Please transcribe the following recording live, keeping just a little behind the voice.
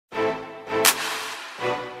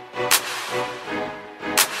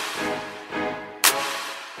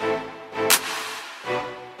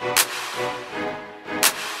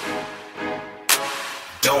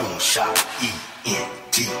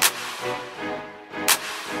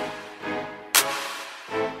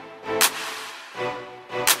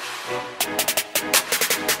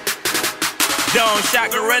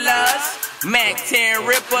DOMESHOT gorillas, Mac 10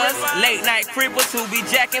 rippers, late night creepers who be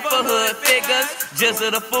jacking for hood figures.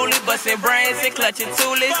 JIZZEL the foolie, busting brains and clutching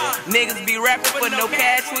toolies. Niggas be rapping for no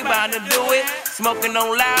cash, we bound to do it. Smoking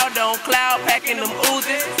on loud, on cloud, packing them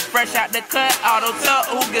oozes. Fresh out the cut, auto tuck,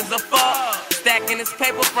 who gives a fuck? Stacking his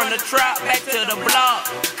paper from the trap back to the block.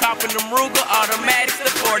 Copping them Ruger automatics, the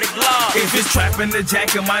 40 Glock. If it's trapping the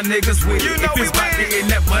jacket, my niggas with it. If it's about to get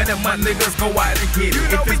that money, my niggas go out and get it.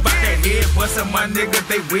 If it's about that head bustin', my niggas,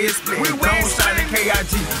 they weird split. DOMESHOT and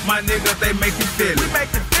K.I.G, my niggas, they make you feel it.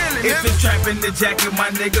 If it's trapping the jacket,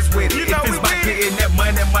 my niggas with it. If it's about getting that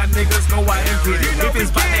money, my niggas go out and get it. If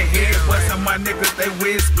it's about that head bustin', my niggas, they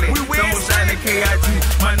weird split. DOMESHOT and K.I.G,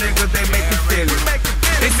 my niggas, they make you feel it.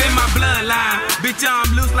 It's in my bloodline, bitch, I'm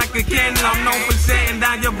loose like a cannon. I'm known for shutting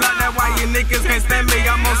down your block, that's why you niggas can't stand me.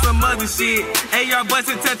 I'm on some other shit. AR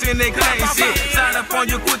bustin', touching, they cutting shit. Shot up on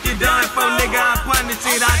you quick, you done for, nigga, I punish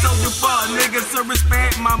it. I told you fuck, niggas, so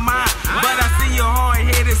respect my mind. But I see you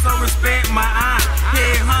hard-headed, so respect my eye.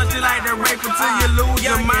 Head hunt you like the rape until you lose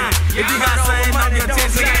your mind. If you got something on your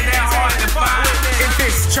chest, it ain't that hard to find. If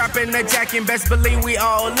it's trapping the jacket, best believe we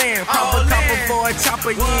all in. Pop a copper for a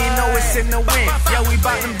chopper, you ain't know it's in the wind. Yeah, we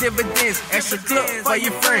bout them dividends, extra clip for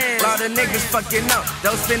your friend. Lot of niggas fucking up,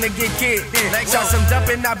 those finna get kicked in. Shots some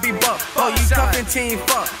dumping, I be buck. Oh, you cuffin' team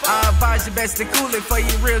fuck. I advise you best to cool it for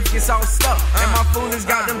your ribs gets all stuck. And my foolies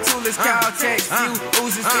got them toolers, Kyle text you.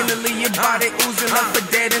 Oozes finna leave your body oozing up for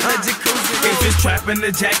dead in the jacuzzi. If it's trapping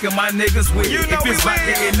the jacket, my niggas with it. If it's about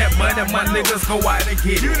getting that money, my niggas go out and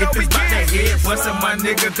get it. If it's about that head bustin', my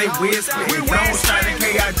niggas, they weird split. DOMESHOT and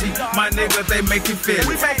K.I.G, my niggas, they make you feel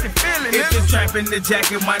it. If it's trapping the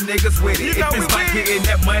jacket, my niggas with it. If it's about getting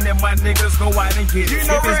that money, my niggas go out and get it. If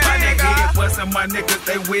it's about that head bustin', my niggas,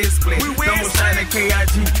 they weird split. DOMESHOT and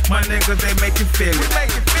K.I.G, my niggas, they make you feel it.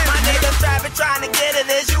 My niggas trapping, trying to get it,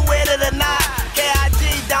 is you with it or not? K.I.G,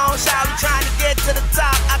 DOMESHOT, we trying to get to the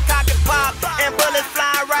top. I cock and pop, and bullets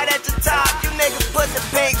flying right at your top. You niggas pussy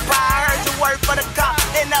pig pie, heard you work for the cop,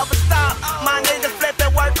 it never stop. My niggas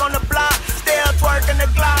flipping work on the block, still twerking the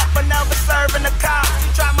Glock, but never serving the cops.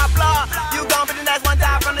 You try my block, you gon' be the next one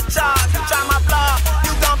die from the charge. You try my block,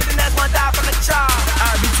 you gon' be the next one die from the charge.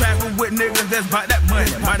 I be trapping with niggas that's bout that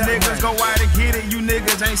money. My niggas go out and get it, you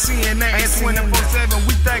niggas ain't seeing that. Ain't 24/7,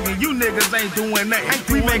 we thuggin', you niggas ain't doing that.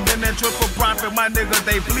 We making that triple profit, my niggas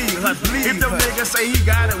they bleed. If them niggas say he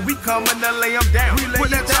got it, we comin' to lay him down. Put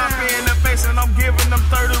that chopper in the face and I'm giving them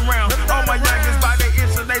 30 rounds. All my youngins by the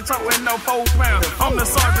inch and they talkin' no 4 pounds. I'm the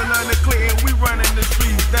sergeant of the clique and we running the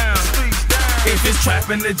streets down. If it's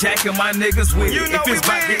trapping the jacket, my niggas with it. If it's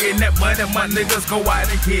about getting that money, my niggas go out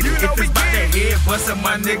and get it. If it's about that head bustin',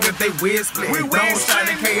 my niggas, they weird split. DOMESHOT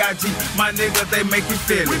and K.I.G, my niggas, they make you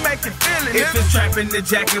feel it. If it's trapping the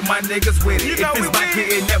jacket, my niggas with it. If it's about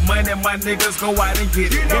getting that money, my niggas go out and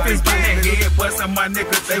get it. If it's about that head bustin', my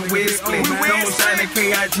niggas, they weird split. DOMESHOT and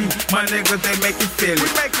K.I.G, my niggas, they make you feel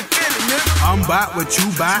it. I'm bout what you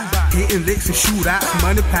buy, hitting licks and shootouts,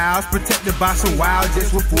 money piles, protected by some wild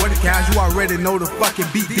jets with 40 cows. You already know the fucking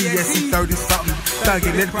beat, DSC 30-something.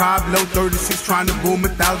 Thuggin' at Pablo 36, trying to boom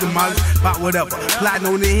 1,000 miles, about whatever. Plotting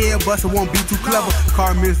on the head, but it won't be too clever.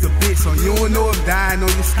 Carmen's the bitch, so you don't know if dying on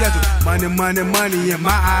your schedule. Money, money, money in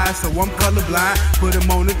my eyes, so I'm colorblind. Put him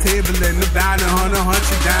on the table and the down and hunt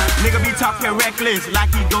you down. Nigga be talking reckless,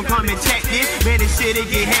 like he gon' come and check this. Man, this shit, it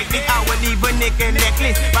get hectic. I would leave a nigga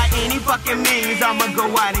necklace. By any fucking means, I'ma go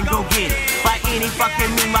out and go get it. By any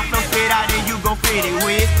fucking means, my flow spit out and you gon' fit it.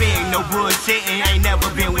 Where it's been, no bullshit, and ain't never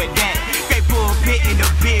been with that. Can't pull a pit in the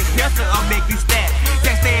big pistol or make you stat.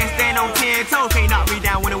 Can't stand on 10 toes, can't knock me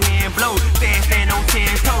down when the wind blows. Stand on 10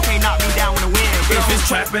 toes, can't knock me down when the wind blows. If it's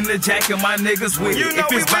trapping the jacket, my niggas with it. If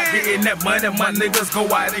it's about getting that money, my niggas go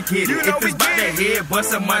out and get it. If it's about that head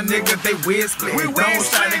bustin', my niggas, they weird split.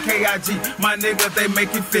 DOMESHOT and K.I.G, my niggas, they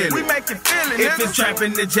make you feel it. If it's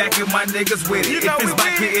trapping the jacket, my niggas with it. If it's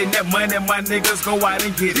about getting that money, my niggas go out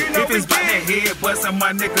and get it. If it's about that head bustin',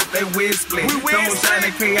 my niggas, they weird split. DOMESHOT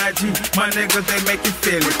and K.I.G, my niggas, they make you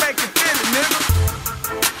feel it.